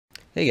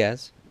Hey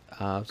guys,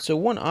 so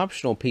one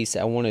optional piece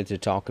I wanted to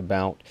talk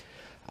about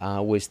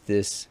was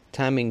this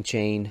timing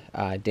chain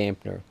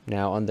dampener.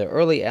 Now on the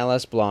early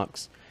LS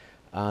blocks,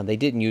 they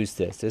didn't use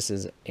this. This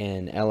is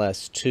an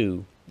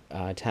LS2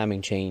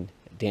 timing chain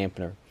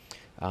dampener.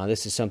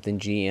 This is something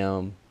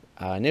GM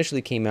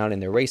initially came out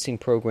in their racing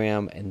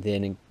program, and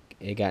then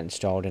it got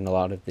installed in a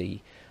lot of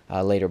the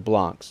later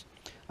blocks.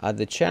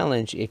 The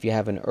challenge, if you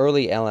have an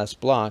early LS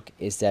block,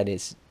 is that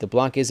the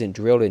block isn't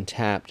drilled and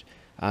tapped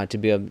to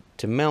be able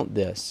to mount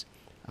this.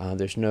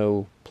 There's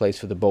no place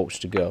for the bolts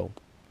to go.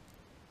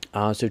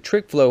 So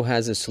Trickflow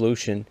has a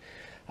solution,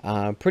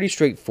 pretty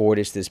straightforward.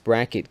 It's this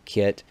bracket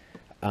kit.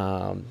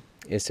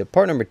 It's a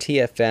part number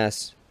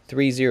TFS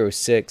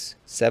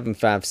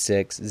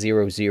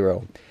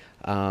 306-75600.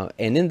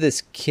 And in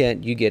this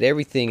kit, you get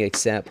everything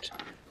except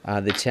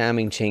the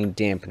timing chain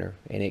dampener,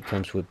 and it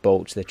comes with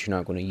bolts that you're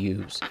not going to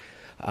use.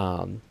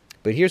 But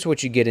here's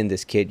what you get in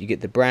this kit. You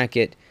get the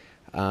bracket,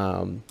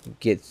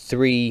 get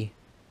 3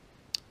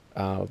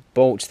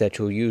 bolts that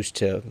you'll use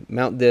to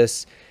mount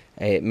this.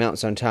 It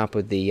mounts on top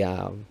of the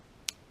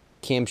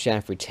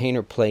camshaft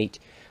retainer plate,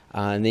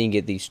 and then you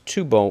get these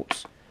 2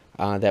 bolts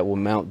that will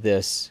mount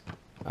this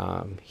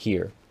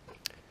here.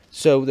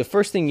 So the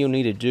first thing you'll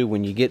need to do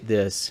when you get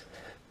this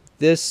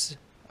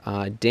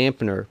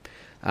dampener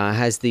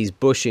has these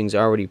bushings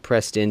already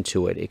pressed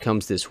into it. It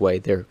comes this way.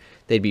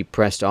 They'd be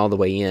pressed all the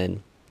way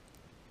in.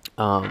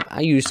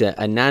 I used a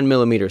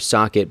 9mm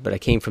socket, but I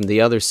came from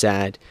the other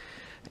side,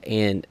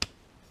 and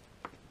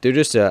they're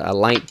just a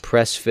light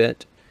press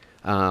fit.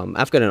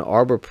 I've got an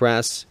arbor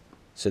press,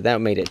 so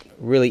that made it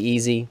really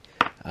easy.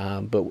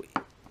 But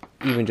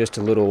even just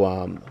a little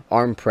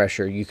arm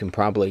pressure, you can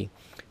probably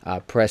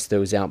press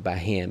those out by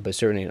hand. But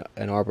certainly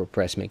an arbor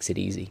press makes it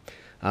easy.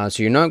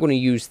 So you're not going to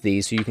use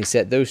these, so you can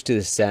set those to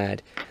the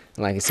side.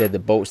 And like I said, the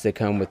bolts that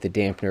come with the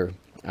dampener,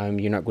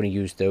 you're not going to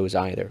use those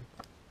either.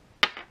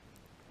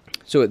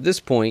 So at this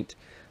point,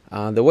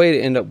 the way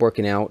it ended up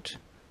working out,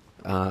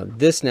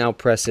 this now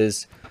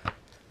presses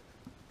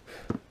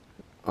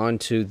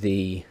onto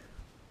the, if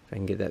I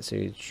can get that so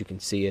that you can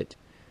see it,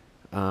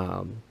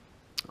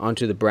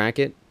 onto the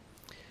bracket.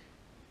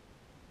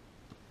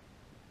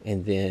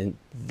 And then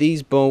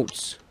these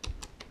bolts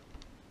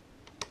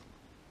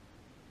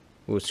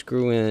will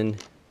screw in,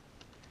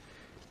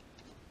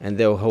 and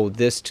they'll hold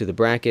this to the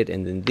bracket,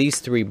 and then these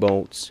 3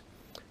 bolts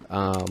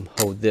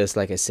hold this,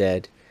 like I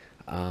said,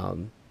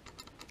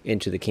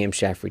 into the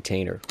camshaft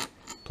retainer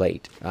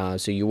plate.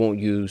 So you won't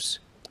reuse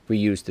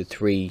the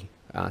 3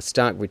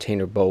 stock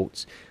retainer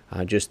bolts,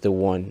 just the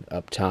one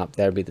up top.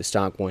 That'll be the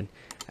stock one,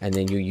 and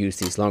then you use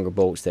these longer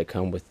bolts that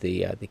come with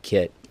the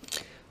kit.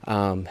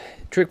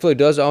 Trickflow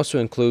does also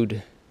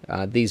include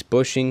these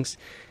bushings.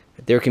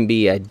 There can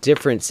be a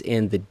difference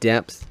in the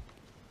depth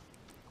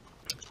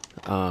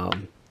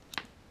at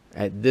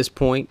this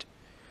point,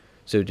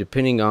 so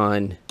depending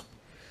on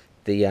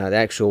the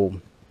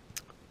actual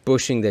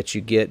bushing that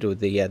you get with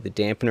the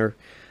dampener,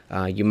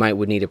 you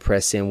would need to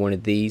press in one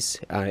of these.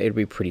 It'll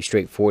be pretty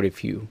straightforward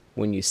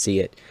when you see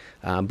it.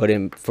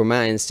 But for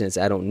my instance,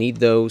 I don't need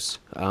those,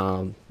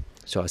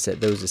 so I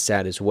set those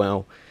aside as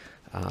well.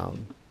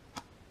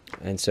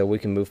 And so we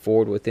can move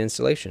forward with the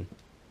installation.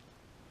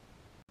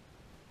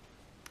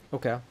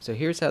 Okay, so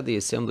here's how the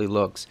assembly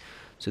looks.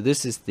 So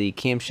this is the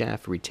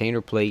camshaft retainer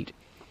plate.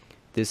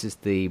 This is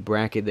the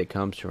bracket that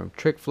comes from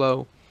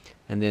Trickflow,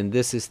 and then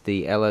this is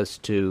the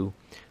LS2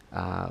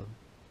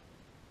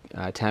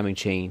 timing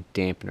chain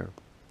dampener.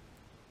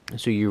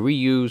 So you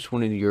reuse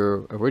one of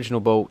your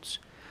original bolts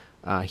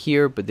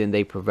here, but then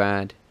they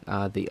provide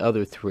the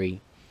other 3.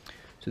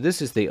 So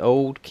this is the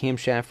old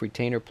camshaft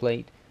retainer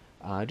plate.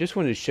 I just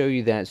wanted to show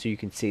you that so you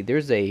can see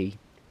there's a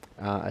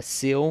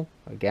seal,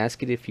 a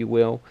gasket if you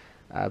will,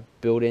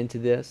 built into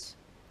this.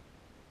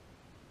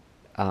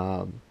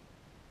 So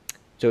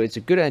it's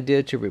a good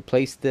idea to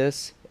replace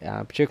this,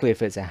 particularly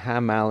if it's a high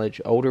mileage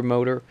older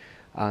motor.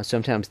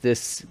 Sometimes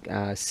this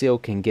seal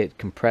can get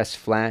compressed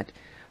flat,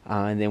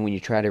 and then when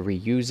you try to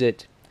reuse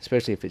it,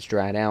 especially if it's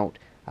dried out,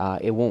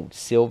 it won't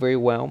seal very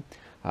well.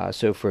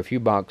 So for a few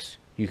bucks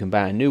you can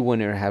buy a new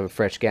one or have a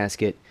fresh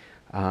gasket,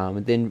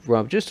 and then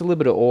rub just a little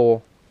bit of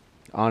oil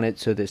on it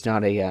so that it's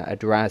not a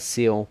dry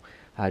seal,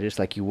 just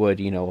like you would,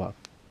 an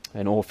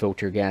oil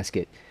filter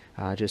gasket.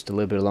 Just a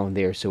little bit along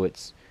there so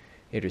it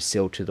is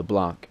sealed to the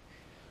block.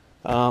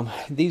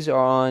 These are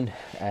on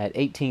at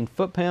 18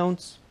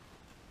 foot-pounds.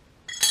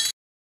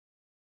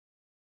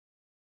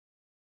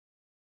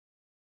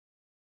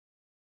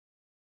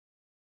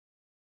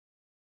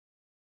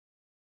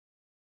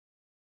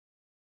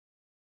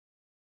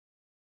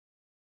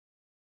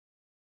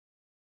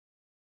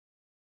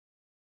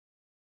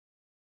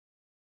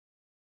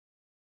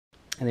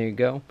 And there you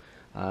go.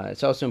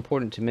 It's also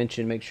important to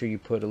mention, make sure you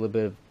put a little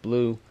bit of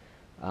blue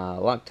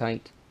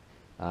Loctite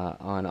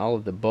on all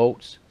of the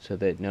bolts so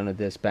that none of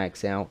this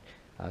backs out.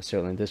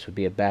 Certainly this would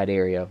be a bad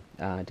area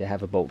to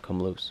have a bolt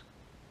come loose.